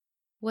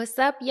What's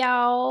up,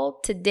 y'all?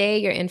 Today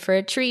you're in for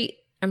a treat.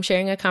 I'm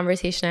sharing a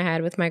conversation I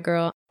had with my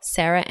girl,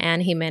 Sarah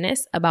Ann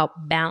Jimenez,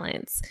 about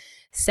balance.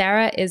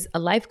 Sarah is a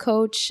life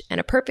coach and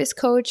a purpose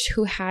coach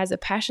who has a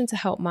passion to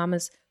help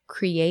mamas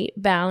create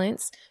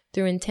balance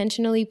through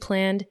intentionally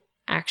planned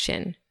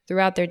action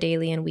throughout their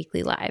daily and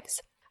weekly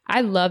lives.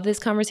 I love this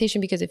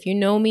conversation because if you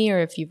know me or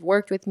if you've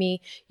worked with me,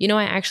 you know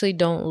I actually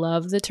don't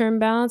love the term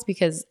balance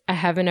because I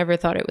haven't ever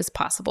thought it was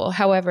possible.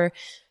 However,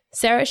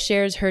 Sarah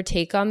shares her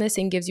take on this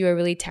and gives you a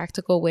really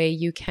tactical way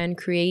you can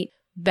create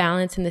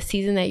balance in the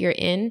season that you're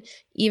in,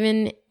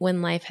 even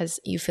when life has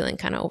you feeling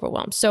kind of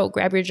overwhelmed. So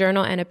grab your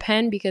journal and a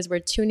pen because we're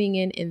tuning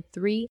in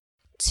 3,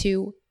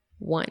 2,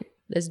 1.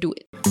 Let's do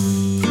it.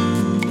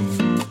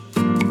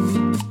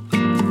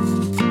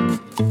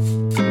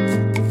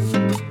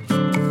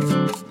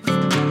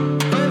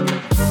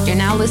 You're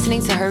now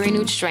listening to Her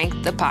Renewed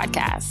Strength, the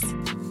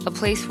podcast, a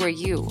place where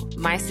you,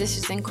 my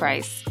sisters in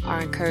Christ, are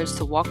encouraged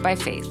to walk by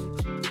faith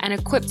and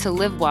equipped to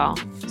live well,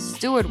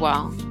 steward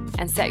well,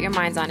 and set your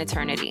minds on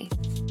eternity.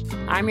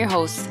 I'm your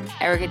host,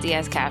 Erica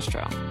Diaz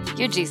Castro,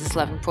 your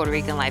Jesus-loving Puerto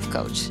Rican life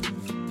coach.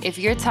 If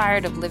you're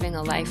tired of living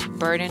a life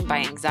burdened by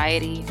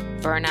anxiety,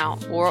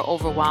 burnout, or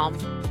overwhelm,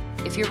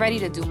 if you're ready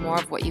to do more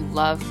of what you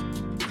love,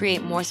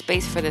 create more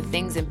space for the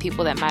things and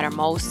people that matter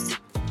most,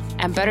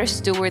 and better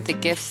steward the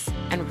gifts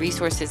and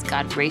resources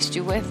God graced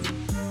you with,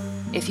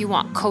 if you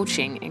want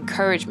coaching,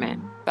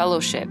 encouragement,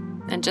 fellowship,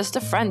 and just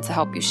a friend to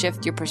help you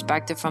shift your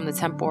perspective from the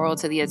temporal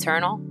to the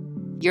eternal,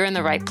 you're in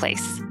the right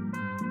place.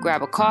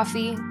 Grab a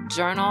coffee,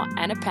 journal,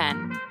 and a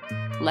pen.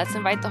 Let's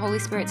invite the Holy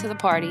Spirit to the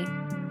party,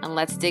 and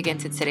let's dig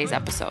into today's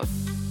episode.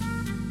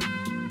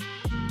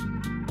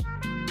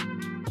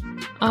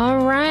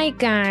 All right,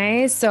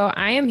 guys. So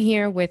I am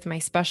here with my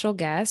special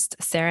guest,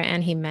 Sarah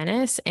Ann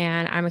Jimenez,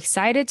 and I'm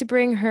excited to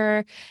bring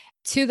her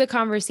to the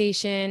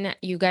conversation.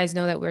 You guys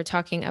know that we're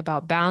talking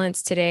about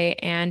balance today,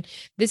 and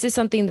this is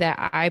something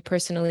that I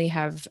personally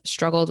have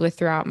struggled with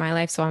throughout my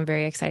life. So I'm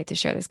very excited to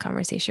share this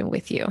conversation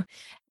with you.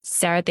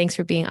 Sarah, thanks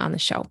for being on the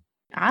show.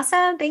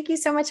 Awesome. Thank you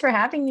so much for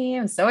having me.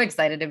 I'm so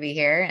excited to be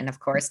here and of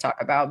course talk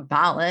about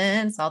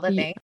balance, all the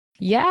things.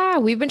 Yeah,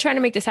 we've been trying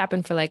to make this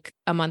happen for like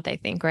a month, I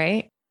think,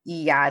 right?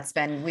 Yeah,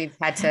 we've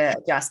had to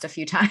adjust a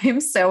few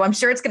times. So I'm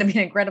sure it's going to be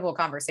an incredible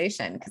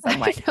conversation because I'm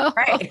like,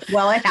 right,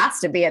 well, it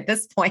has to be at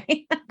this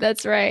point.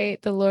 That's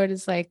right. The Lord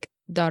is like,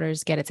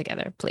 daughters, get it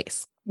together,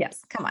 please.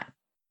 Yes, come on.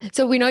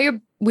 So we know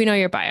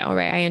your bio,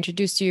 right? I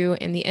introduced you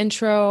in the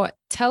intro.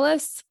 Tell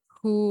us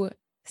who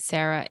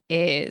Sarah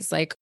is.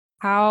 Like,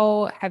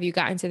 how have you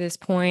gotten to this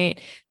point?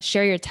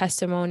 Share your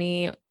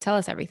testimony. Tell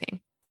us everything.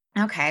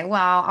 Okay,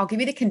 well, I'll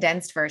give you the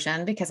condensed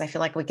version because I feel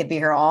like we could be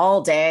here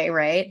all day,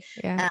 right?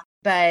 Yeah.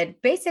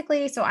 But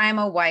basically, so I'm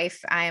a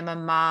wife, I am a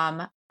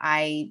mom,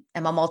 I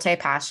am a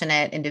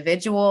multi-passionate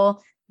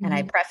individual. And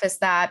I preface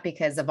that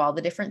because of all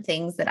the different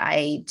things that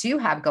I do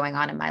have going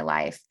on in my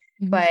life.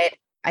 But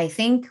I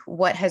think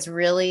what has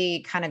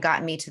really kind of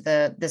gotten me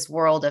to this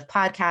world of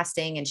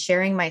podcasting and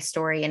sharing my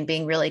story and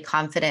being really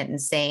confident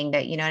and saying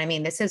that, you know what I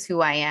mean, this is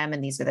who I am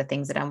and these are the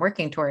things that I'm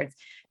working towards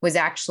was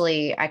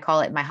actually, I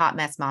call it my hot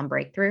mess mom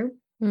breakthrough.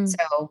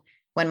 So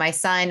when my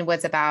son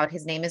was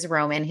his name is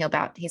Roman,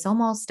 he's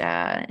almost,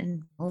 oh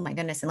my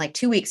goodness, in like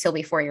 2 weeks, he'll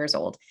be 4 years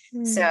old.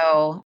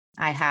 So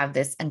I have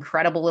this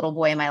incredible little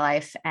boy in my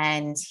life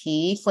and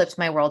he flipped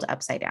my world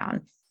upside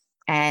down.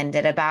 And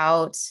at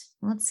about,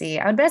 let's see,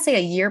 I would best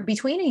say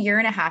between a year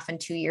and a half and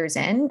 2 years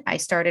in, I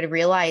started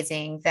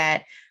realizing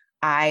that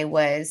I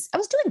was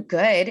doing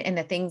good in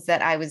the things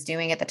that I was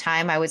doing at the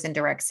time. I was in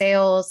direct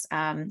sales.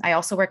 I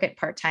also work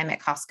part-time at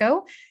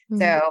Costco.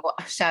 So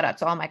shout out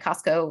to all my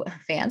Costco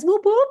fans.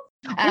 Whoop, whoop.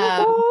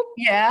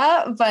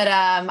 Yeah, but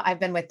I've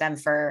been with them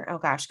for,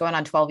 going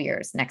on 12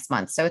 years next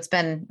month. So I've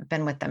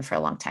been with them for a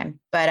long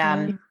time. But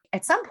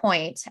at some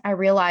point I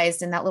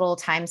realized in that little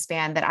time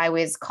span that I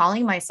was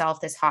calling myself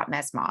this hot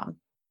mess mom.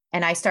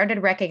 And I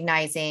started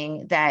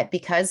recognizing that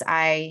because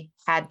I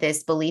had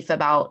this belief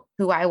about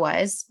who I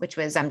was, which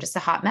was I'm just a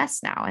hot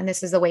mess now. And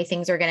this is the way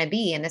things are going to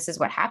be. And this is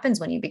what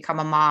happens when you become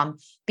a mom,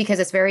 because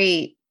it's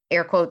very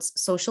air quotes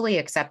socially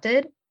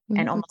accepted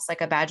and almost like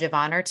a badge of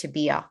honor to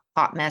be a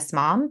hot mess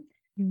mom.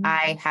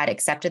 I had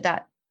accepted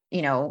that,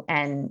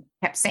 and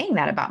kept saying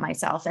that about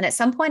myself. And at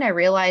some point I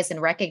realized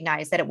and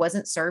recognized that it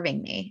wasn't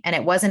serving me and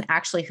it wasn't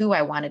actually who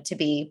I wanted to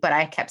be, but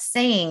I kept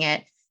saying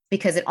it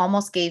because it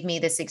almost gave me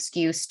this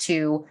excuse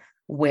to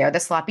wear the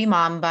sloppy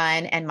mom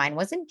bun. And mine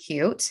wasn't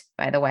cute,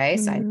 by the way,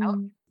 side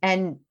note,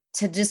 and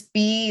to just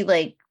be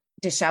like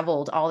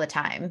disheveled all the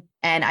time.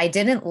 And I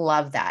didn't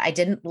love that. I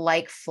didn't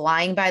like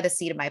flying by the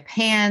seat of my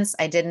pants.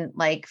 I didn't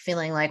like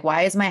feeling like,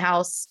 why is my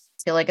house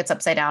feel like it's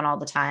upside down all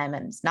the time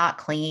and it's not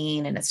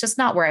clean and it's just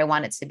not where I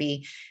want it to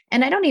be.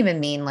 And I don't even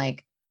mean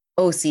like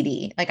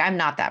OCD, like I'm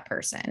not that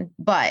person,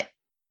 but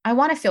I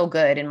want to feel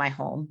good in my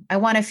home. I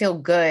want to feel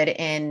good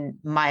in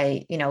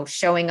my,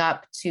 showing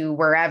up to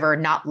wherever,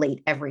 not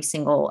late every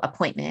single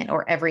appointment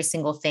or every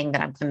single thing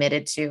that I'm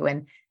committed to.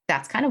 And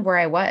that's kind of where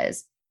I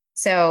was.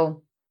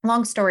 So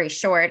long story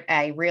short,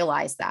 I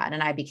realized that,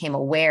 and I became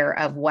aware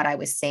of what I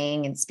was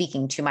saying and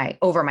speaking to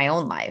over my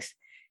own life.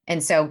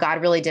 And so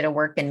God really did a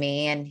work in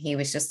me, and he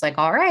was just like,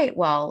 all right,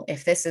 well,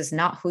 if this is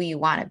not who you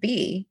want to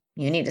be,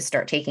 you need to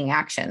start taking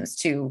actions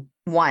to,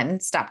 one,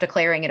 stop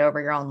declaring it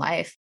over your own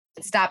life,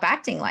 stop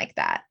acting like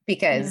that,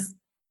 because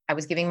I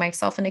was giving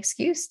myself an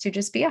excuse to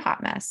just be a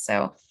hot mess.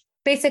 So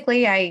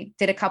basically, I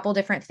did a couple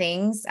different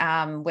things,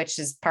 which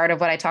is part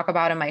of what I talk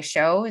about in my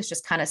show, is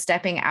just kind of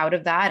stepping out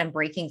of that and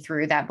breaking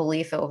through that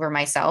belief over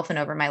myself and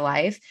over my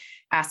life,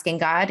 asking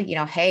God,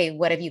 hey,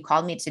 what have you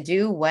called me to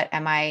do? What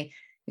am I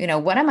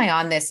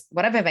on this?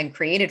 What have I been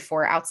created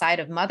for outside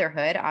of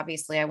motherhood?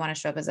 Obviously, I want to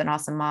show up as an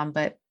awesome mom,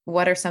 but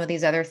what are some of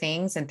these other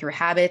things? And through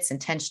habits,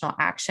 intentional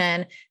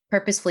action,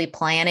 purposefully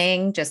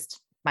planning,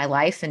 just my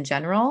life in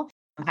general,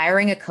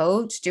 hiring a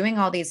coach, doing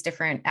all these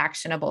different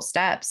actionable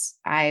steps,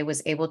 I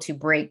was able to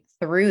break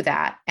through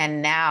that.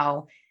 And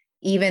now,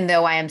 even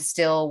though I am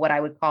still what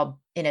I would call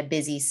in a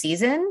busy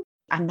season,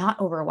 I'm not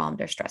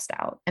overwhelmed or stressed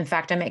out. In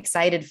fact, I'm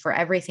excited for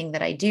everything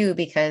that I do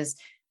because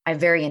I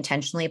very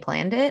intentionally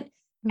planned it,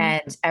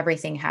 and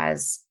everything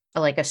has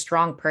like a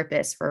strong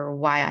purpose for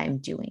why I'm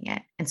doing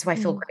it. And so I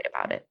feel great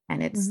about it,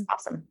 and it's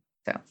awesome.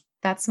 So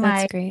that's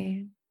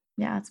great.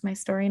 Yeah, it's my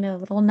story in a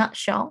little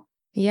nutshell.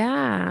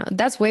 Yeah,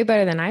 that's way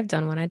better than I've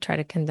done when I try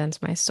to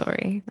condense my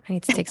story. I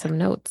need to take some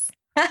notes.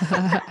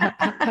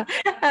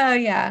 Oh,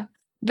 yeah.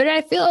 But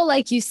I feel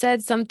like you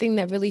said something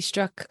that really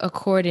struck a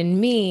chord in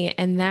me,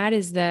 and that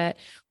is that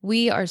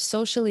we are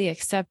socially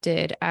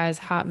accepted as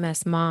hot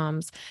mess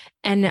moms.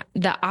 And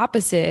the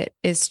opposite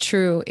is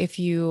true if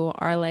you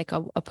are like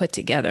a put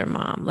together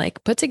mom.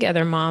 Like put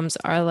together moms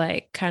are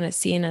like kind of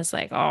seen as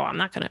like, oh,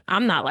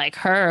 I'm not like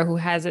her who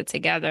has it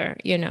together,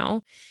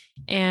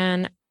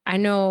 And I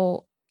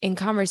know in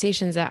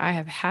conversations that I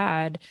have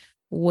had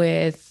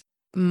with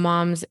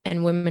moms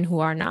and women who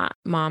are not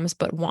moms,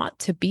 but want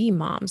to be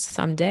moms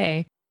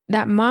someday,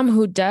 that mom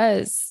who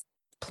does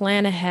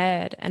plan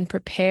ahead and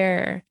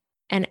prepare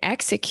and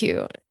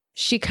execute,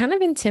 she kind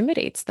of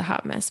intimidates the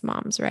hot mess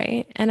moms,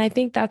 right? And I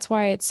think that's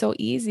why it's so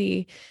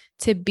easy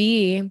to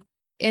be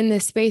in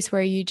this space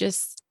where you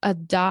just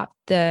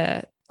adopt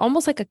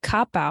almost like a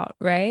cop out,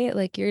 right?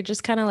 Like you're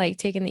just kind of like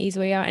taking the easy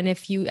way out. And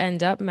if you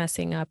end up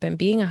messing up and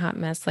being a hot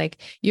mess, like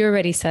you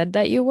already said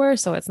that you were,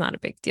 so it's not a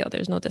big deal.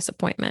 There's no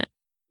disappointment.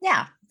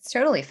 Yeah, it's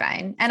totally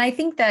fine. And I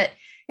think that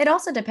it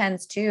also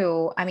depends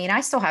too. I mean,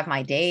 I still have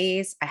my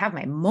days. I have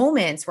my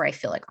moments where I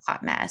feel like a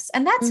hot mess,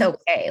 and that's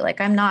okay.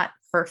 Like I'm not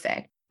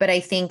perfect, but I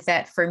think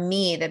that for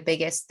me, the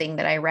biggest thing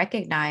that I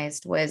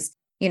recognized was,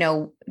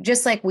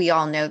 just like we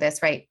all know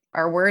this, right?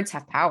 Our words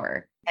have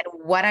power. And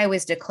what I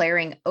was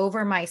declaring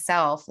over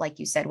myself, like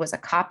you said, was a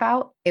cop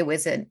out. It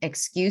was an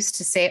excuse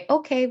to say,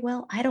 okay,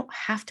 well, I don't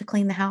have to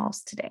clean the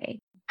house today.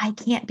 I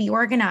can't be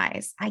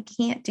organized. I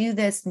can't do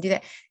this and do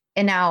that.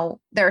 And now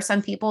there are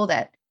some people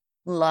that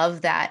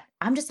love that.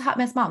 I'm just a hot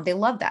mess mom. They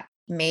love that.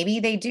 Maybe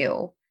they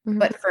do.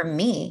 But for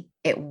me,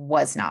 it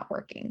was not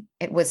working.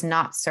 It was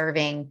not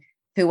serving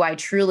who I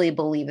truly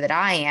believe that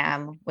I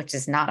am, which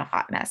is not a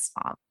hot mess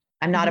mom.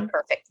 I'm not a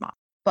perfect mom,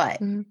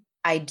 but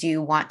I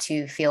do want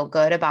to feel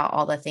good about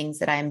all the things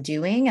that I'm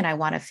doing. And I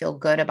want to feel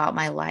good about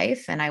my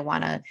life. And I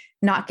want to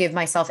not give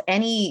myself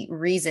any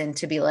reason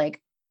to be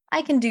like,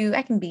 I can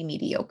be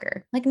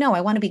mediocre. Like, no,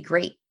 I want to be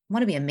great. I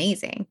want to be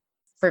amazing.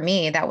 For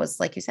me, that was,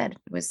 like you said,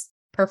 it was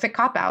perfect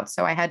cop out.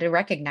 So I had to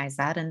recognize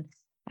that. And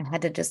I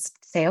had to just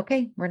say,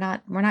 okay, we're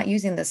not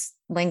using this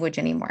language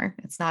anymore.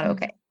 It's not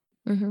okay.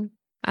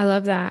 I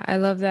love that. I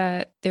love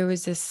that there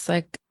was this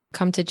like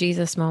come to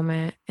Jesus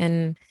moment.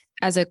 And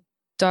as a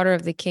daughter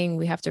of the King,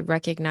 we have to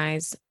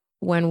recognize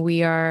when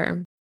we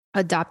are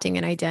adopting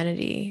an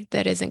identity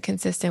that isn't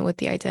consistent with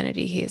the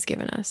identity he has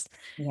given us.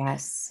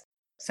 Yes.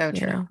 So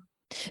true.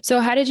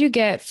 So how did you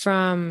get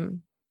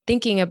from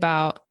thinking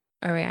about,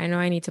 all right, I know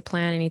I need to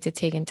plan, I need to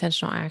take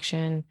intentional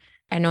action,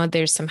 I know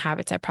there's some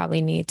habits I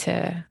probably need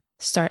to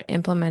start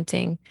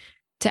implementing,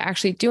 to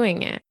actually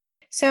doing it?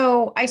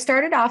 So I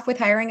started off with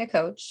hiring a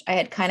coach. I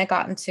had kind of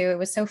gotten to, it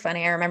was so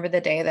funny. I remember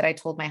the day that I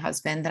told my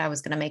husband that I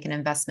was going to make an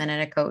investment in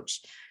a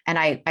coach. And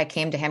I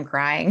came to him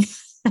crying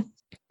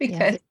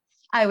because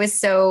I was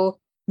so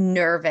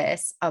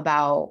nervous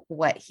about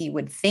what he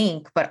would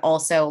think, but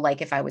also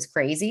like if I was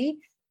crazy.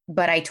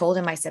 But I told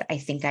him, I said, I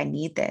think I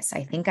need this.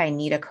 I think I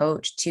need a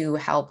coach to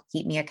help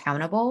keep me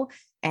accountable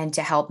and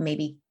to help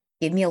maybe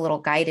give me a little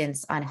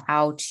guidance on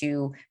how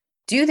to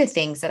do the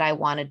things that I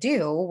want to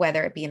do,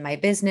 whether it be in my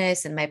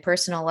business and my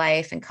personal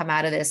life, and come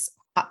out of this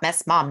hot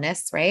mess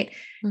momness. Right.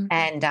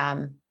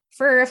 And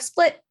for a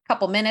split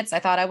couple minutes, I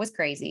thought I was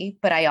crazy,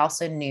 but I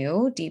also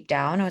knew deep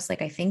down, I was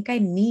like, I think I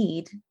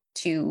need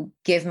to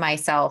give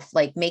myself,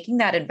 like making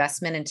that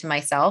investment into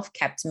myself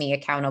kept me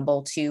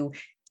accountable to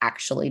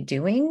actually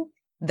doing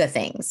the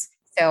things.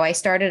 So I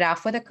started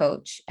off with a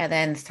coach, and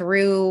then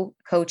through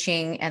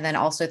coaching, and then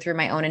also through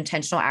my own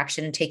intentional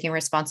action and taking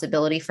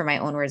responsibility for my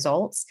own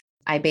results,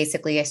 I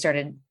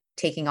started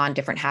taking on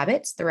different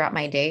habits throughout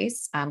my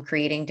days,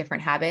 creating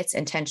different habits,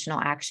 intentional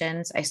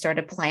actions. I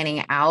started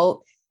planning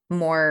out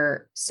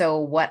more so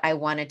what I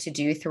wanted to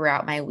do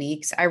throughout my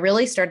weeks, I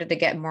really started to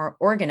get more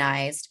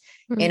organized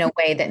in a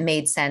way that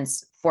made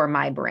sense for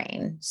my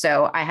brain.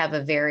 So I have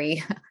a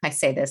very, I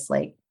say this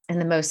like in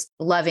the most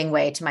loving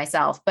way to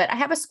myself, but I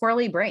have a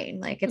squirrely brain.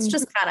 Like it's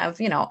just kind of,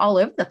 all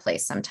over the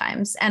place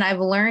sometimes. And I've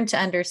learned to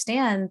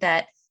understand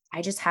that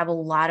I just have a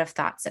lot of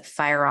thoughts that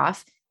fire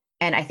off.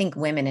 And I think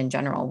women in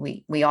general,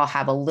 we all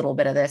have a little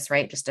bit of this,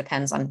 right? Just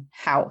depends on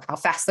how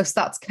fast those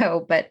thoughts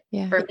go. But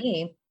for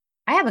me,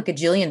 I have a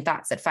gajillion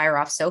thoughts that fire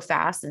off so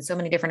fast and so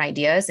many different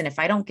ideas. And if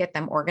I don't get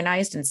them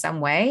organized in some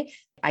way,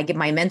 I get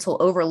my mental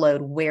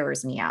overload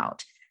wears me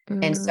out.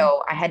 And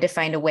so I had to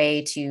find a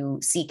way to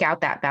seek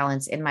out that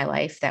balance in my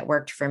life that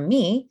worked for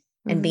me.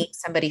 And being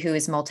somebody who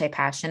is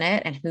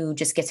multi-passionate and who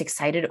just gets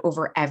excited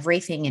over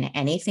everything and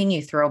anything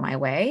you throw my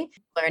way,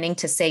 learning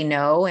to say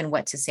no and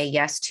what to say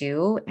yes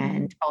to,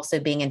 and also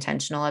being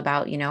intentional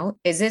about,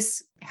 is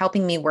this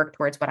helping me work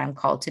towards what I'm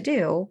called to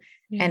do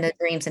and the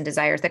dreams and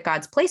desires that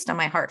God's placed on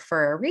my heart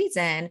for a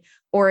reason?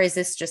 Or is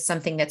this just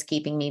something that's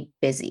keeping me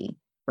busy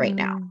right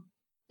now?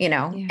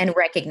 And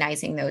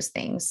recognizing those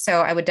things.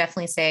 So I would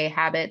definitely say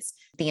habits,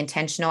 the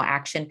intentional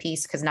action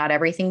piece, because not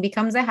everything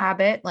becomes a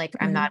habit. Like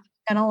I'm not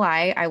gonna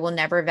lie, I will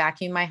never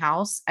vacuum my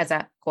house as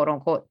a quote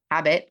unquote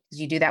habit, because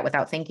you do that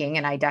without thinking.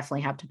 And I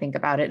definitely have to think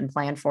about it and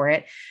plan for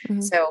it.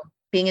 So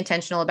being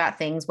intentional about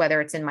things,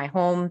 whether it's in my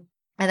home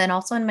and then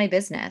also in my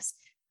business,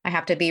 I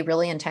have to be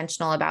really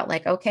intentional about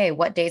like, okay,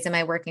 what days am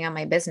I working on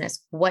my business?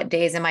 What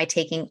days am I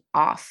taking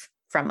off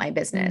from my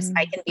business?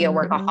 I can be a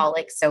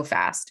workaholic so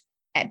fast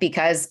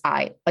because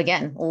I,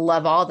 again,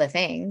 love all the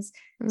things.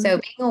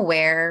 So being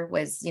aware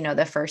was,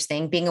 the first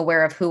thing, being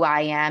aware of who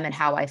I am and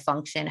how I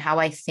function, how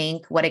I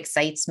think, what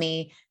excites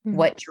me,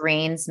 what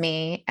drains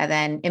me, and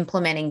then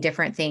implementing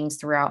different things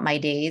throughout my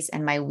days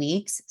and my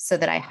weeks so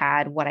that I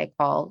had what I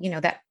call,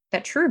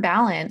 that true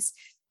balance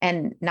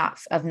and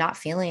not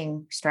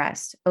feeling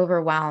stressed,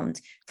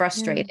 overwhelmed,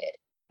 frustrated,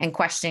 and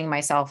questioning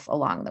myself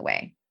along the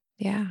way.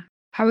 Yeah.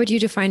 How would you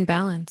define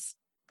balance?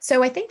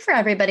 So I think for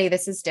everybody,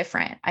 this is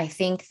different. I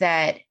think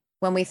that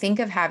when we think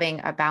of having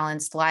a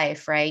balanced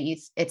life, right,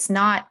 it's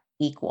not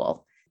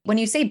equal. When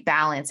you say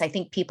balance, I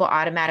think people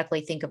automatically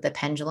think of the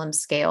pendulum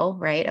scale,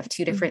 right, of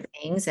two different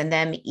things and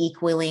them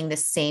equaling the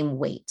same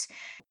weight.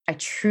 I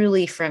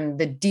truly, from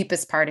the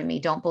deepest part of me,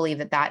 don't believe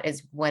that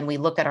is when we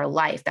look at our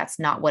life, that's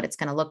not what it's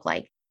going to look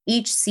like.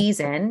 Each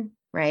season,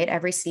 right,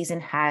 every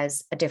season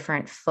has a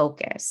different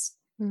focus.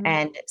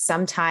 And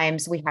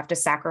sometimes we have to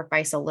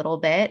sacrifice a little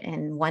bit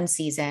in one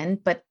season,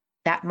 but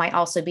that might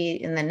also be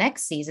in the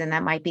next season.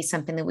 That might be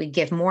something that we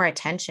give more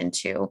attention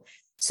to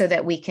so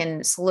that we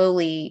can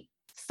slowly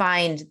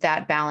find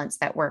that balance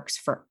that works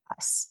for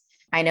us.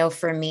 I know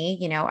for me,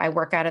 I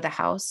work out of the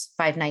house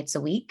 5 nights a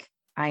week.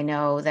 I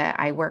know that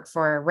I work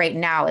for, right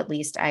now, at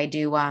least I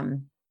do, I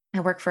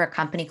work for a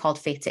company called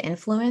Faith to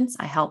Influence.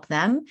 I help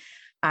them.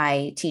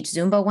 I teach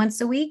Zumba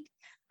once a week.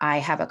 I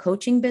have a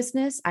coaching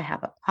business. I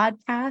have a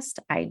podcast.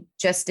 I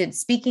just did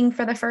speaking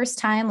for the first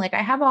time. Like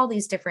I have all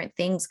these different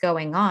things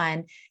going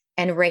on.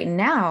 And right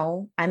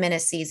now I'm in a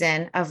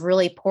season of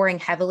really pouring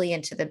heavily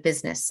into the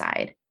business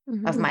side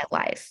of my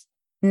life.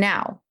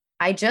 Now,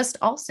 I just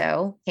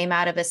also came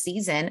out of a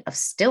season of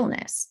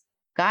stillness.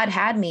 God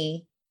had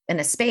me in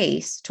a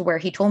space to where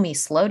he told me,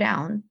 slow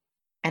down.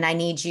 And I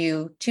need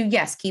you to,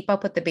 yes, keep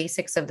up with the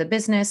basics of the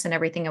business and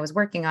everything I was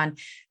working on.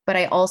 But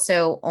I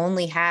also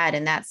only had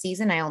in that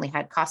season, I only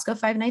had Costco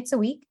 5 nights a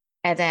week.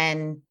 And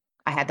then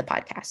I had the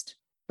podcast.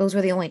 Those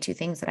were the only 2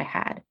 things that I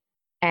had.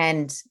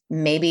 And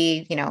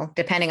maybe,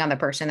 depending on the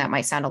person, that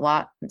might sound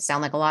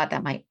like a lot.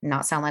 That might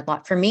not sound like a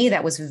lot. For me,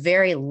 that was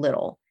very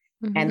little.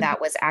 And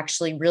that was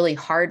actually really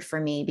hard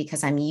for me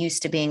because I'm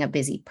used to being a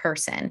busy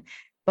person.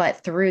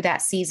 But through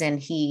that season,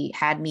 he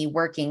had me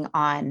working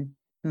on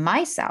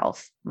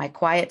myself, my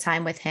quiet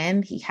time with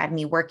him. He had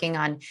me working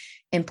on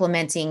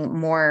implementing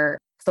more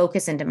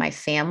focus into my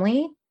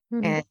family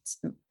and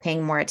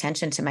paying more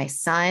attention to my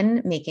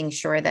son, making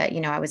sure that,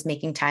 I was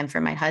making time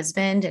for my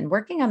husband and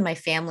working on my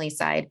family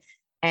side.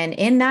 And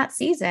in that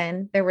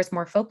season, there was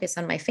more focus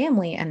on my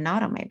family and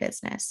not on my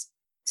business.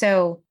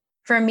 So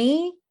for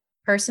me,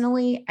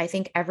 personally, I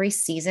think every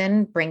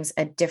season brings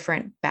a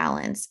different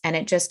balance, and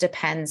it just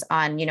depends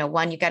on,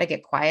 one, you got to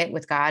get quiet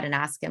with God and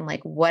ask him,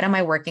 like, what am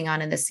I working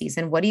on in this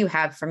season? What do you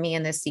have for me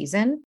in this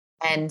season?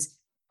 And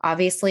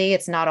obviously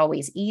it's not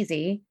always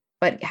easy,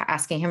 but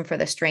asking him for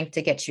the strength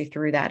to get you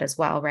through that as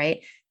well.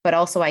 Right. But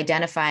also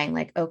identifying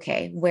like,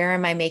 okay, where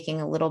am I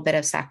making a little bit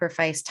of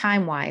sacrifice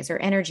time wise or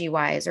energy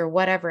wise or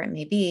whatever it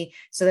may be,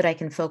 so that I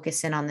can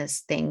focus in on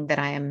this thing that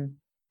I am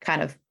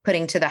kind of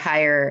putting to the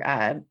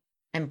higher,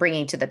 and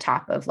bringing to the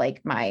top of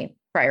like my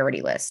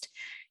priority list.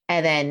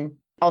 And then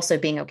also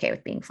being okay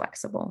with being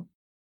flexible.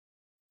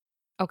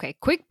 Okay,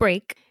 quick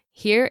break.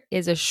 Here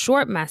is a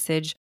short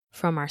message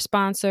from our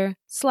sponsor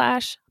 /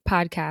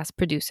 podcast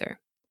producer.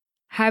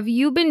 Have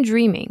you been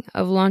dreaming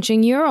of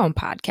launching your own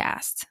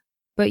podcast,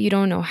 but you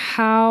don't know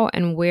how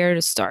and where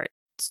to start?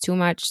 It's too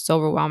much. It's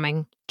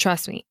overwhelming.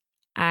 Trust me,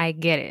 I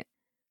get it.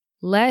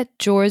 Let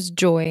George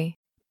Joy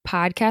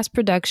podcast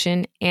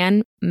production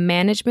and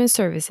management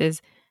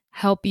services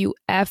help you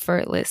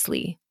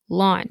effortlessly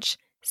launch,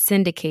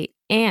 syndicate,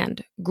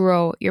 and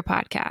grow your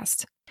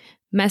podcast.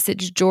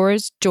 Message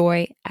Jorah's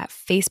Joy at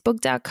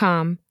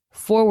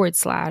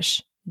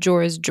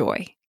facebook.com/Jorah's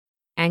Joy.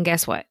 And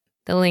guess what?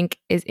 The link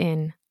is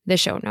in the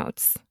show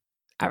notes.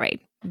 All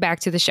right,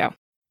 back to the show.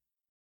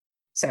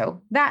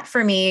 So that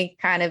for me,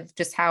 kind of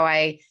just how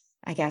I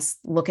guess,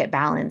 look at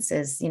balance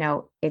is,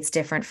 it's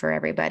different for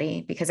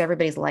everybody because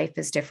everybody's life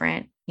is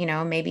different.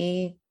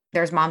 Maybe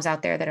there's moms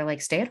out there that are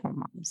like stay-at-home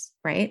moms,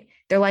 right?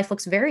 Their life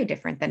looks very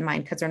different than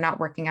mine because they're not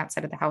working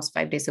outside of the house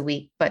 5 days a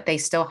week, but they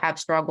still have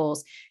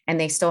struggles and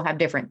they still have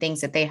different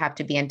things that they have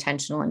to be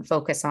intentional and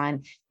focus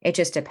on. It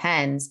just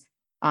depends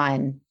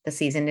on the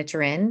season that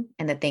you're in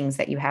and the things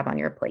that you have on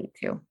your plate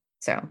too.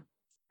 So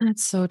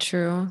that's so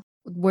true.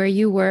 Where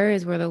you were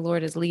is where the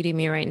Lord is leading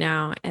me right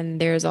now. And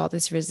there's all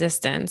this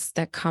resistance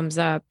that comes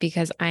up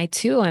because I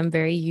too am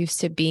very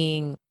used to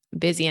being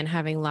busy and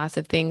having lots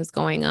of things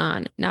going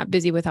on, not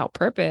busy without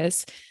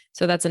purpose.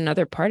 So that's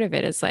another part of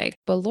it. It's like,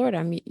 but Lord,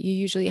 you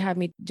usually have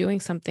me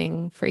doing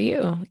something for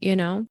you,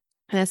 And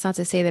that's not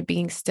to say that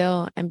being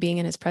still and being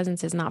in his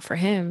presence is not for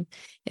him.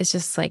 It's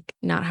just like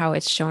not how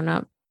it's shown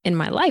up in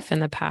my life in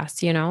the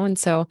past, And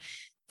so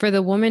for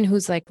the woman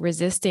who's like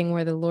resisting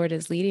where the Lord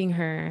is leading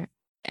her,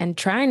 and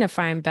trying to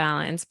find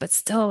balance, but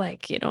still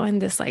like, in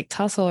this like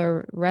tussle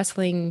or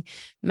wrestling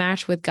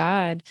match with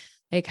God,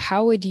 like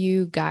how would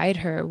you guide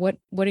her? What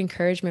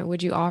encouragement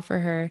would you offer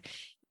her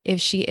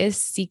if she is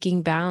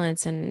seeking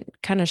balance and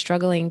kind of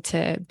struggling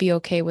to be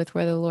okay with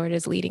where the Lord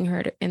is leading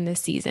her in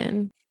this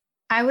season?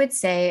 I would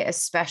say,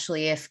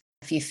 especially if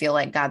you feel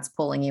like God's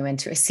pulling you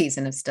into a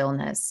season of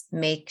stillness,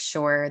 make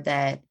sure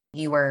that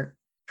you are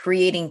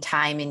creating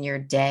time in your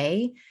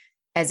day.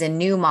 As a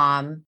new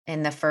mom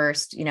in the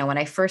first, when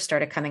I first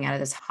started coming out of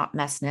this hot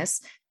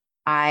messness,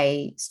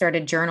 I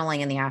started journaling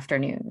in the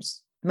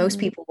afternoons. Most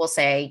people will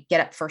say, get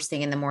up first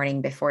thing in the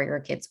morning before your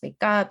kids wake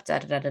up, da,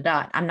 da, da, da,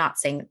 da. I'm not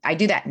saying I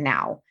do that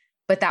now,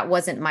 but that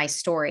wasn't my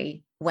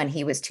story when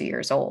he was 2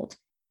 years old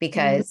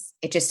because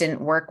it just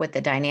didn't work with the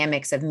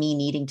dynamics of me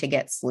needing to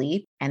get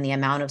sleep and the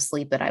amount of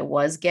sleep that I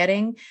was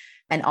getting.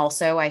 And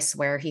also, I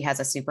swear he has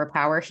a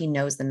superpower. He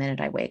knows the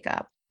minute I wake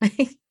up.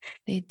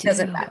 They do.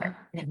 Doesn't matter.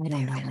 They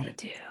really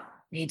do.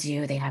 They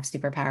do. They have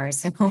superpowers.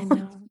 So. I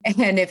know.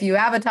 And if you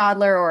have a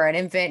toddler or an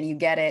infant, you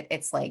get it.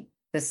 It's like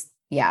this.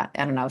 Yeah.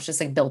 I don't know. It's just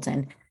like built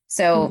in.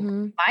 So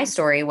my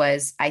story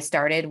was I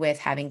started with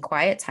having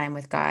quiet time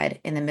with God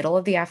in the middle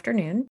of the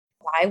afternoon.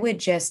 I would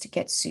just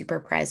get super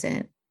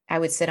present. I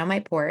would sit on my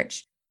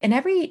porch and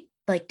every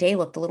day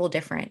looked a little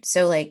different.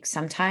 So like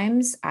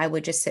sometimes I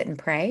would just sit and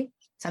pray.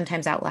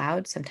 Sometimes out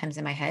loud, sometimes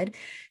in my head.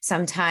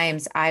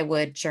 Sometimes I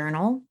would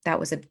journal.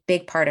 That was a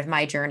big part of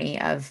my journey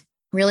of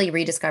really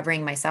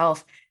rediscovering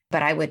myself.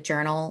 But I would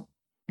journal.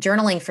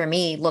 Journaling for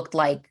me looked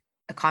like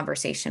a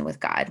conversation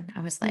with God.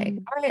 I was like,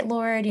 all right,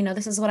 Lord,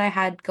 this is what I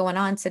had going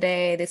on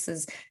today. This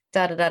is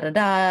da, da, da, da,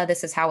 da.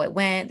 This is how it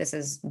went. This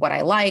is what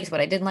I liked,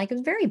 what I didn't like. It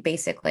was very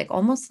basic, like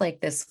almost like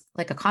this,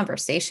 like a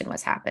conversation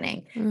was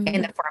happening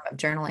in the form of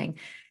journaling.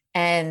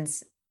 And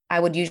I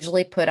would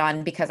usually put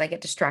on, because I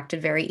get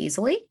distracted very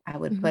easily, I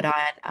would put on,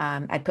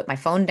 I'd put my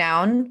phone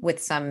down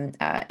with some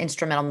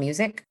instrumental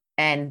music,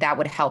 and that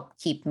would help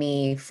keep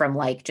me from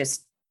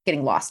just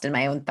getting lost in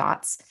my own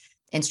thoughts.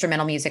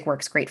 Instrumental music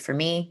works great for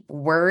me.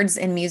 Words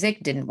and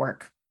music didn't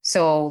work.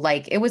 So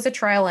it was a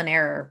trial and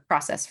error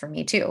process for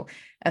me too,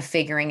 of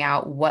figuring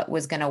out what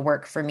was going to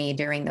work for me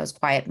during those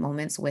quiet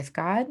moments with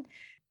God.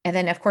 And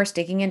then, of course,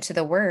 digging into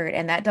the word.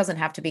 And that doesn't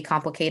have to be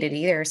complicated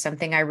either.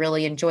 Something I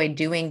really enjoy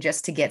doing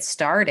just to get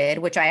started,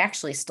 which I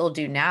actually still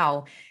do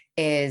now,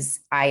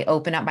 is I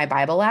open up my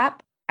Bible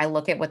app. I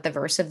look at what the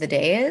verse of the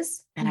day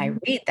is, and I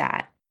read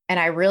that. And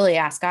I really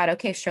ask God,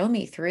 okay, show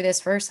me through this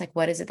verse,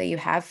 what is it that you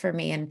have for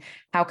me? And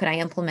how can I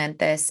implement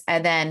this?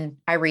 And then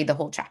I read the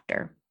whole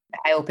chapter.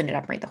 I open it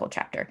up and read the whole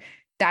chapter.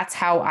 That's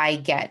how I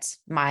get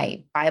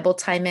my Bible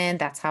time in.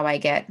 That's how I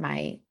get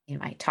my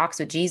my talks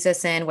with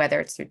Jesus in, whether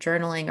it's through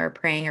journaling or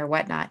praying or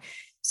whatnot.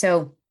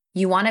 So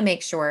you want to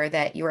make sure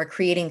that you are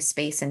creating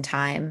space and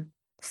time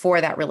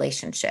for that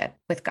relationship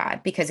with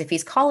God, because if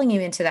he's calling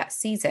you into that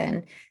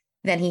season,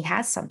 then he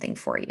has something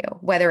for you,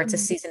 whether it's a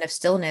season of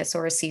stillness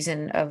or a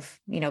season of,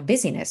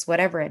 busyness,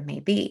 whatever it may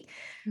be.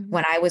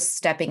 When I was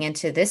stepping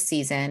into this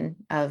season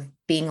of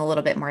being a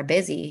little bit more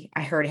busy,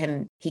 I heard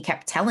him, he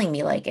kept telling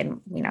me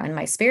in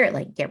my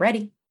spirit, get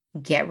ready,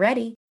 get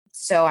ready.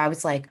 So I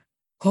was like,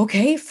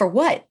 okay, for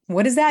what?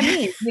 What does that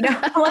mean?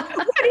 What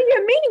do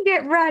you mean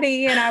get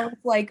ready? And I was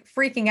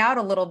freaking out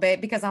a little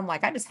bit because I'm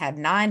I just had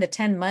 9 to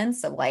 10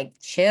 months of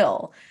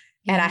chill.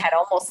 Yeah. And I had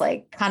almost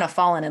kind of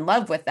fallen in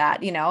love with that,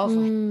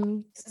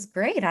 this is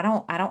great. I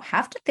don't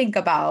have to think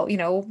about,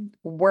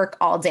 work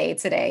all day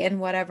today and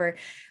whatever.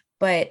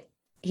 But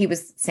he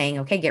was saying,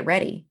 okay, get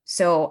ready.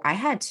 So I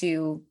had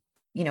to,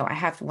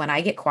 when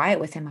I get quiet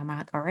with him, I'm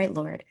like, all right,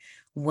 Lord,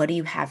 what do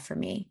you have for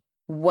me?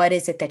 what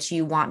is it that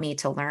you want me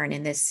to learn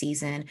in this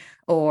season?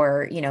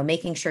 Or,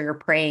 making sure you're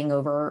praying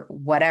over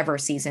whatever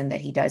season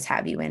that he does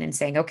have you in and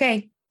saying,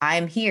 okay,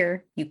 I'm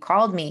here. You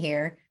called me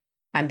here.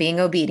 I'm being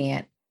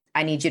obedient.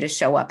 I need you to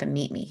show up and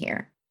meet me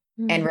here.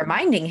 And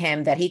reminding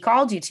him that he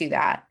called you to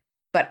that,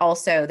 but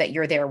also that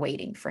you're there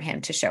waiting for him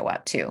to show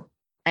up too.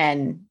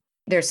 And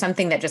there's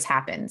something that just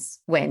happens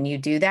when you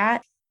do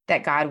that,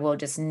 that God will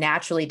just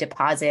naturally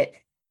deposit,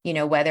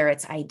 whether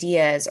it's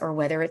ideas or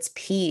whether it's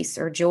peace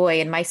or joy.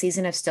 In my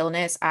season of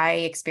stillness, I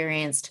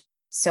experienced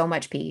so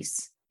much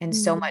peace and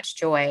so much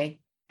joy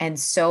and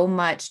so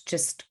much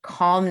just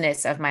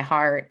calmness of my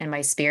heart and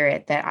my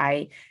spirit that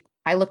I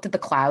looked at the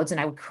clouds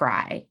and I would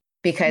cry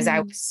because I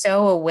was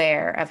so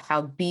aware of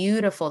how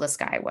beautiful the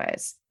sky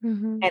was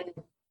and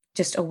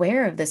just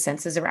aware of the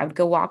senses. I would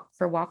go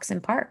for walks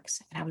in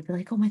parks and I would be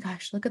like, oh my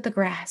gosh, look at the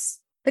grass.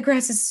 The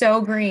grass is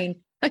so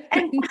green.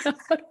 And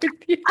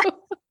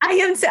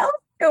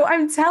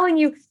I'm telling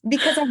you,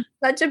 because I'm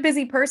such a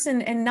busy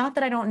person, and not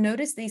that I don't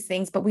notice these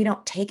things, but we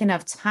don't take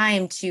enough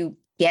time to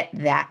get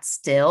that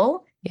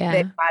still. Yeah.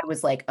 That God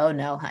was like, oh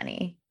no,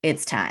 honey,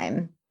 it's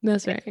time.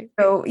 That's right.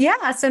 So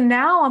yeah. So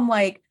now I'm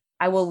like,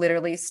 I will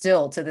literally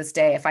still to this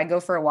day, if I go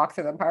for a walk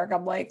through the park,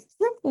 I'm like,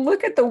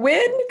 look at the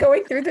wind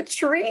going through the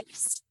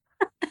trees.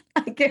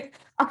 I get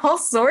all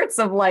sorts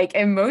of like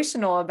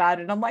emotional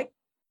about it. I'm like,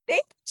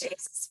 thank you,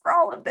 Jesus, for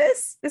all of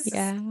this. This is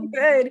so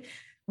good.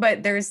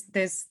 But there's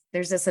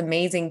this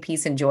amazing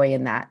peace and joy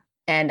in that.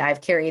 And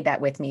I've carried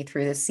that with me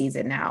through this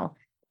season now,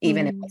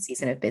 even in my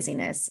season of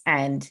busyness.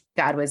 And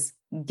God was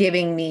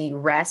giving me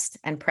rest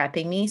and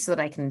prepping me so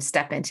that I can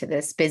step into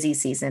this busy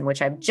season,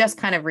 which I've just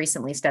kind of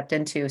recently stepped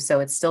into. So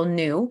it's still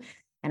new.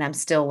 And I'm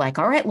still like,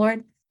 all right,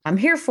 Lord, I'm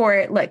here for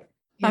it. Like,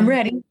 I'm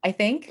ready, I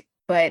think.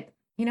 But,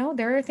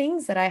 there are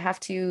things that I have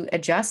to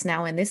adjust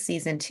now in this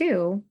season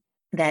too,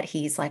 that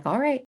he's like, all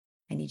right,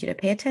 I need you to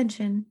pay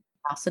attention.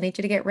 I also need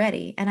you to get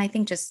ready. And I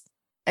think just,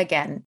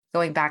 again,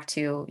 going back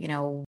to,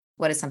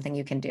 what is something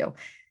you can do?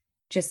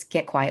 Just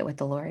get quiet with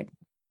the Lord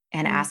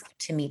and ask him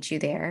to meet you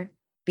there.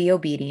 Be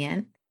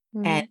obedient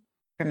and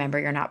remember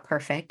you're not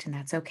perfect, and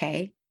that's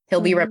okay. He'll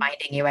be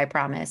reminding you, I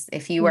promise.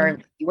 If you are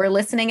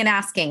listening and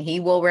asking, he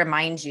will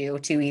remind you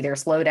to either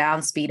slow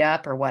down, speed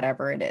up, or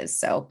whatever it is.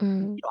 So you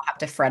don't have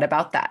to fret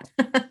about that.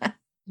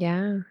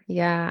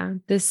 Yeah.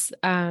 This,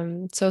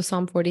 so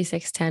Psalm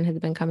 46:10 has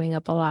been coming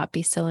up a lot.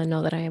 Be still and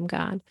know that I am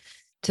God.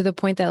 To the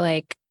point that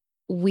like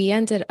we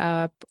ended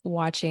up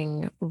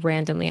watching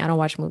randomly. I don't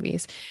watch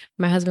movies.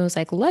 My husband was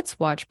like, let's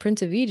watch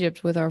Prince of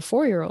Egypt with our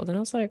 4-year-old. And I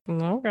was like,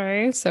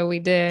 okay. So we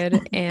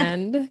did.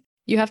 And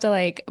you have to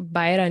like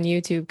buy it on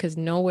YouTube because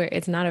nowhere,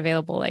 it's not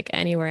available like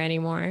anywhere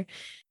anymore.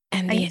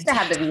 And I used to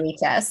have the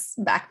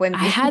VHS back when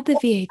I had the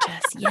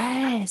VHS.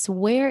 Yes.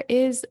 Where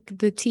is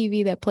the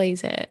TV that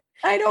plays it?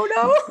 I don't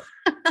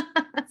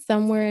know.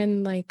 Somewhere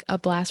in like a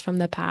blast from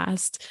the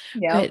past.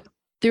 Yeah. But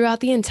throughout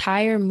the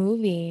entire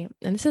movie,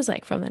 and this is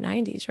like from the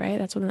 90s, right?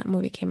 That's when that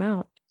movie came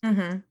out.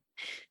 The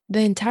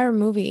entire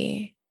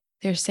movie,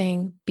 they're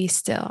saying, be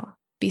still,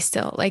 be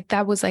still. Like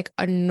that was like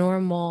a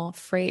normal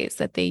phrase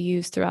that they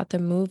used throughout the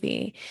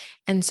movie.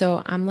 And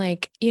so I'm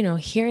like,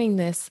 hearing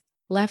this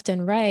left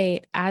and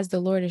right as the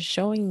Lord is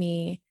showing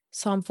me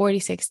Psalm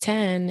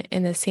 46:10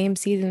 in the same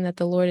season that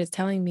the Lord is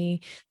telling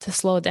me to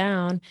slow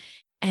down.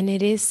 And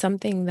it is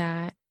something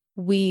that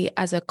we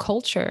as a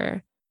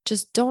culture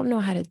just don't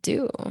know how to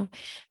do.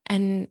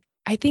 And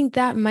I think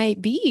that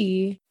might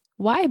be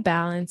why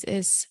balance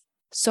is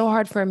so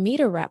hard for me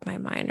to wrap my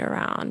mind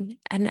around.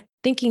 And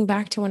thinking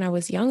back to when I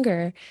was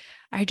younger,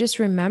 I just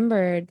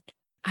remembered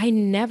I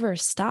never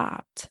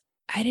stopped.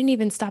 I didn't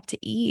even stop to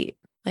eat.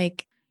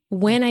 Like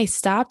when I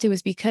stopped, it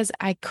was because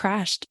I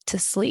crashed to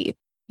sleep,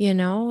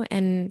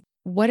 and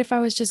what if I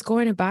was just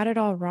going about it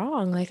all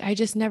wrong? Like I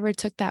just never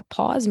took that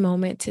pause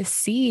moment to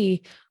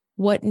see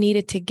what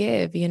needed to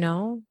give,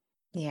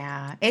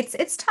 Yeah,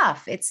 it's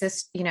tough. It's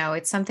just,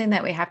 it's something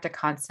that we have to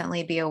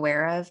constantly be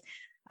aware of.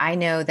 I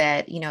know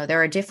that,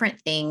 there are different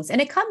things,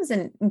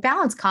 and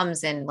balance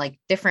comes in like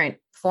different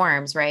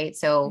forms, right?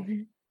 So,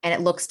 and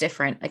it looks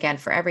different again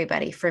for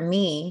everybody. For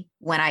me,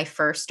 when I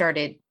first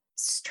started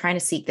trying to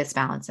seek this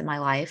balance in my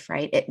life,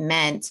 right, it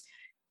meant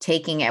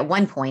taking an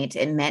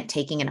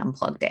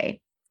unplug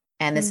day.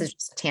 And this is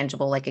just a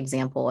tangible like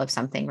example of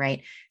something,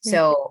 right?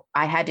 So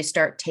I had to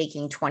start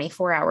taking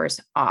 24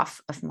 hours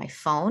off of my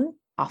phone,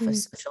 off of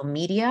social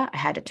media. I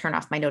had to turn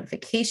off my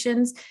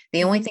notifications.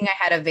 The only thing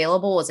I had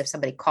available was if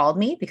somebody called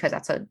me, because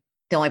that's the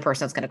only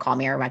person that's going to call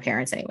me, are my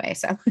parents anyway.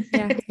 So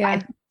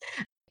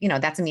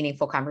that's a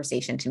meaningful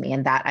conversation to me,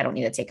 and that I don't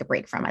need to take a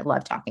break from. I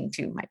love talking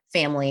to my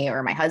family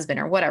or my husband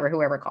or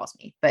whoever calls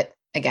me. But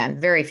again,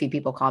 very few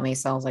people call me.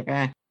 So I was like,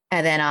 eh.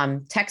 And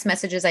then text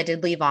messages I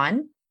did leave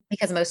on,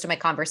 because most of my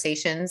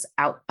conversations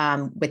out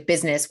with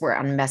business were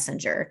on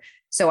Messenger.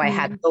 So I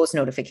had those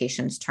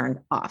notifications turned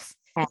off.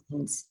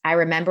 And I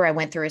remember I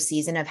went through a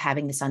season of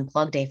having this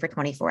unplug day for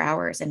 24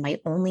 hours. And my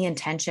only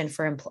intention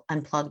for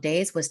unplug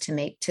days was to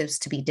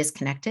be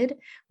disconnected,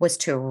 was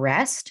to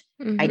rest.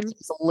 I did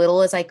as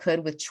little as I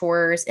could with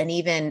chores and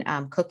even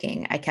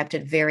cooking. I kept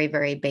it very,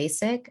 very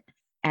basic.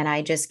 And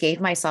I just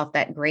gave myself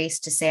that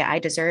grace to say, I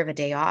deserve a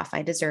day off.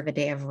 I deserve a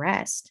day of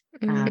rest.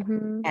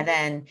 And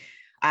then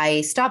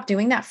I stopped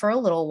doing that for a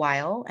little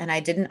while and I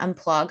didn't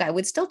unplug. I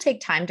would still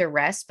take time to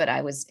rest, but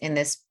I was in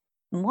this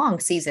long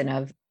season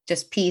of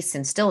just peace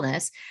and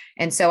stillness.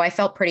 And so I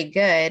felt pretty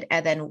good.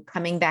 And then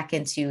coming back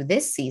into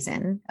this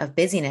season of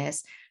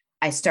busyness,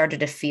 I started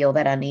to feel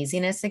that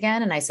uneasiness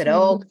again. And I said,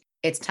 oh,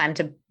 it's time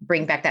to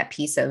bring back that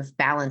piece of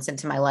balance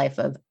into my life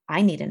of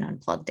I need an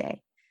unplug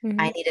day.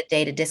 I need a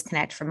day to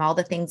disconnect from all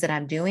the things that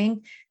I'm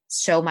doing,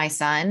 show my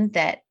son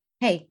that,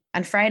 hey,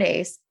 on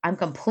Fridays, I'm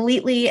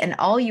completely and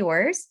all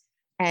yours.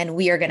 And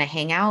we are going to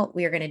hang out.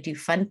 We are going to do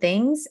fun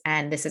things.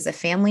 And this is a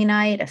family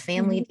night, a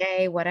family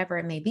day, whatever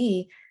it may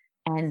be.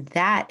 And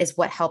that is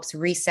what helps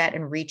reset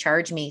and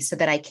recharge me so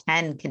that I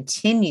can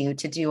continue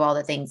to do all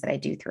the things that I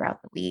do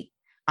throughout the week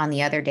on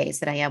the other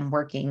days that I am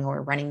working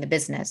or running the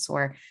business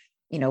or,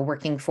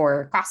 working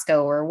for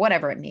Costco or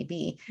whatever it may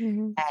be.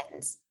 And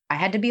I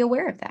had to be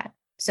aware of that.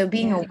 So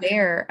being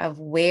aware of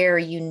where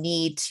you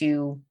need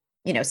to,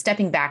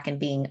 stepping back and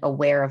being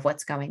aware of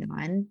what's going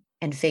on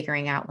and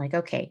figuring out like,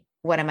 okay,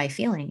 what am I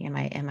feeling? Am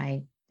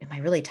I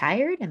really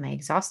tired? Am I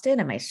exhausted?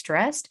 Am I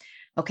stressed?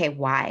 Okay,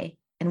 why?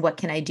 And what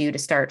can I do to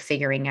start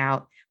figuring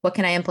out what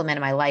can I implement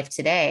in my life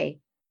today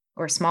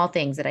or small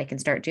things that I can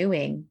start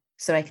doing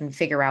so I can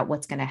figure out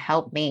what's going to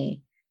help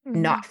me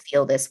not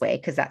feel this way,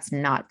 because that's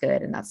not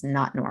good and that's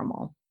not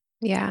normal.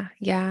 Yeah.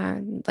 Yeah.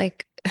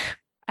 Like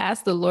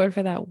ask the Lord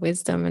for that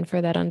wisdom and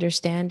for that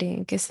understanding,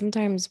 because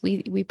sometimes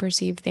we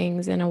perceive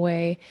things in a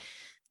way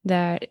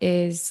that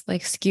is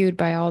like skewed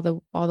by all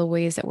the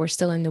ways that we're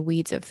still in the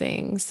weeds of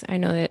things. I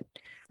know that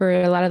for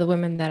a lot of the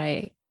women that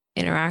I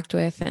interact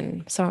with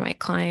and some of my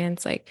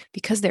clients, like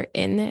because they're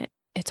in it,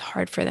 it's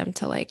hard for them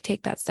to like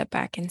take that step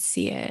back and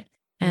see it.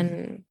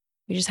 And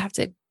we just have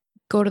to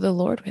go to the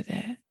Lord with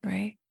it,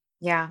 right?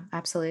 Yeah,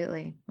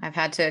 absolutely. I've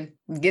had to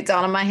get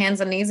down on my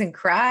hands and knees and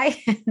cry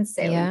and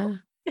say,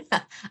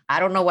 I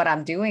don't know what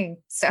I'm doing.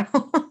 So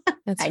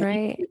that's I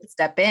right. need to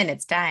step in.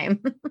 It's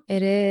time.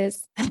 It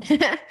is.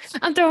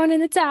 I'm throwing in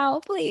the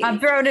towel, please.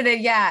 I'm throwing it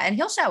in. Yeah. And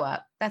he'll show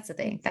up. That's the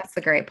thing. That's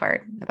the great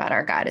part about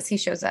our God is he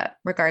shows up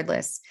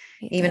regardless,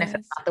 even if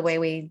it's not the way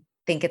we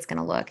think it's going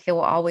to look. He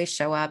will always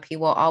show up. He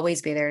will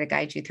always be there to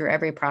guide you through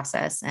every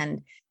process.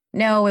 And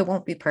no, it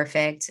won't be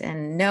perfect.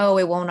 And no,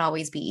 it won't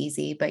always be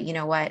easy. But you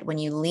know what? When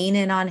you lean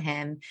in on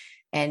him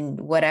and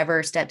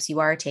whatever steps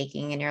you are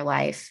taking in your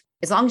life,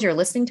 as long as you're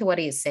listening to what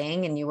he is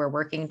saying and you are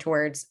working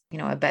towards,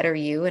 a better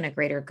you and a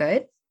greater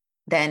good,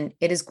 then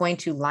it is going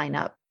to line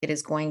up. It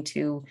is going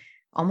to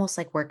almost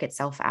like work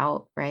itself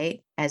out,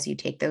 right? As you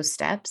take those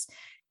steps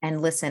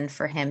and listen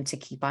for him to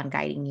keep on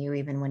guiding you,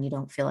 even when you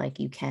don't feel like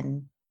you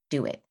can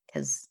do it,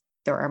 because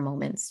there are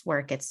moments where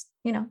it gets,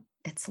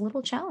 it's a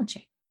little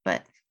challenging,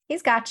 but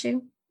he's got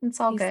you. It's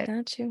all good. He's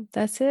got you.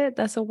 That's it.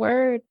 That's a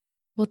word.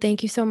 Well,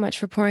 thank you so much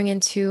for pouring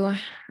into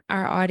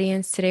our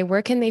audience today.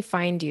 Where can they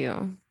find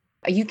you?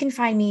 You can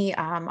find me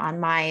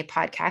on my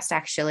podcast,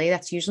 actually.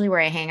 That's usually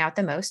where I hang out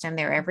the most. I'm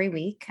there every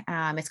week.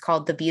 It's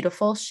called The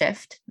Beautiful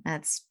Shift.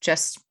 That's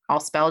just all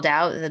spelled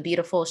out. The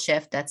Beautiful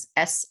Shift. That's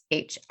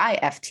SHIFT. I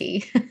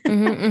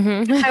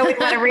always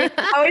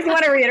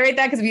want to reiterate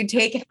that, because if you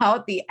take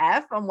out the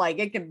F, I'm like,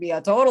 it could be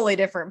a totally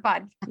different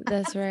podcast.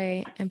 That's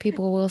right. And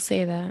people will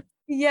say that.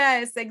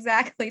 Yes,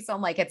 exactly. So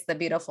I'm like, it's The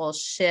Beautiful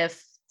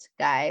Shift,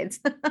 guys.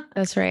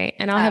 That's right.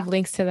 And I'll have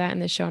links to that in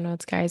the show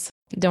notes, guys.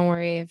 Don't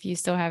worry if you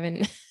still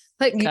haven't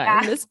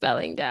gotten the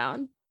spelling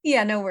down.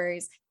 Yeah, no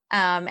worries.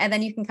 And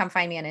then you can come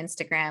find me on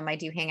Instagram. I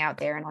do hang out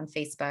there, and on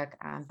Facebook,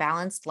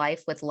 Balanced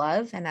Life with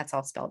Love. And that's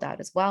all spelled out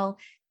as well.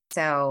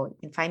 So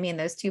you can find me in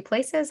those two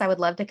places. I would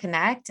love to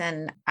connect.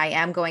 And I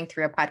am going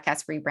through a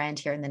podcast rebrand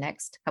here in the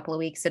next couple of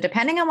weeks. So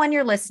depending on when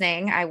you're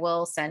listening, I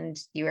will send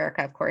you,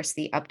 Erica, of course,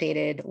 the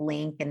updated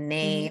link and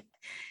name.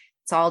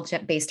 It's all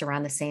based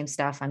around the same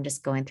stuff. I'm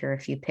just going through a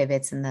few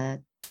pivots in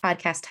the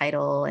podcast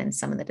title and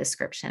some of the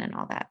description and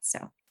all that.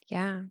 So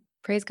yeah.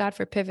 Praise God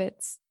for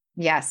pivots.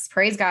 Yes.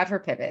 Praise God for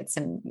pivots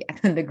and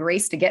the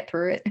grace to get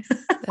through it.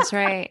 That's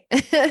right.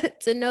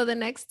 To know the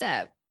next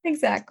step.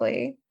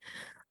 Exactly.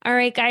 All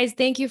right, guys,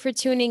 thank you for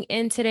tuning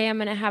in today. I'm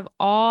going to have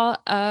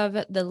all of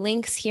the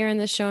links here in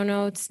the show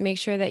notes. Make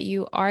sure that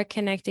you are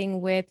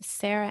connecting with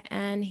Sarah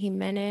Ann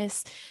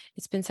Jimenez.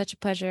 It's been such a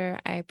pleasure.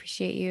 I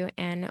appreciate you.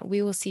 And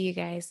we will see you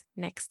guys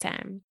next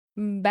time.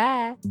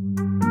 Bye.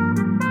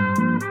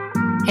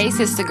 Hey,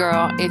 sister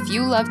girl, if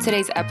you love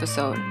today's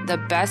episode, the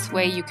best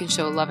way you can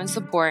show love and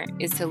support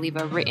is to leave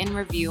a written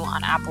review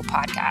on Apple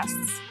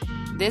Podcasts.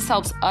 This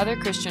helps other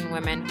Christian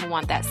women who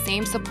want that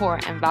same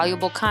support and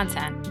valuable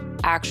content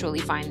actually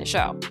find the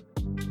show.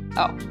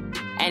 Oh,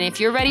 and if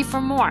you're ready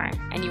for more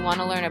and you want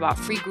to learn about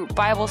free group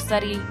Bible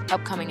study,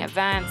 upcoming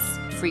events,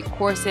 free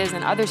courses,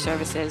 and other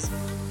services,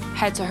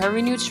 head to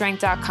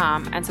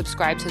herrenewedstrength.com and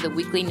subscribe to the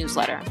weekly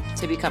newsletter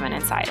to become an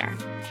insider.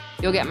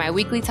 You'll get my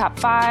weekly top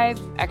 5,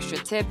 extra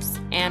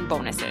tips, and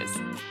bonuses.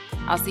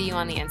 I'll see you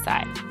on the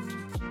inside.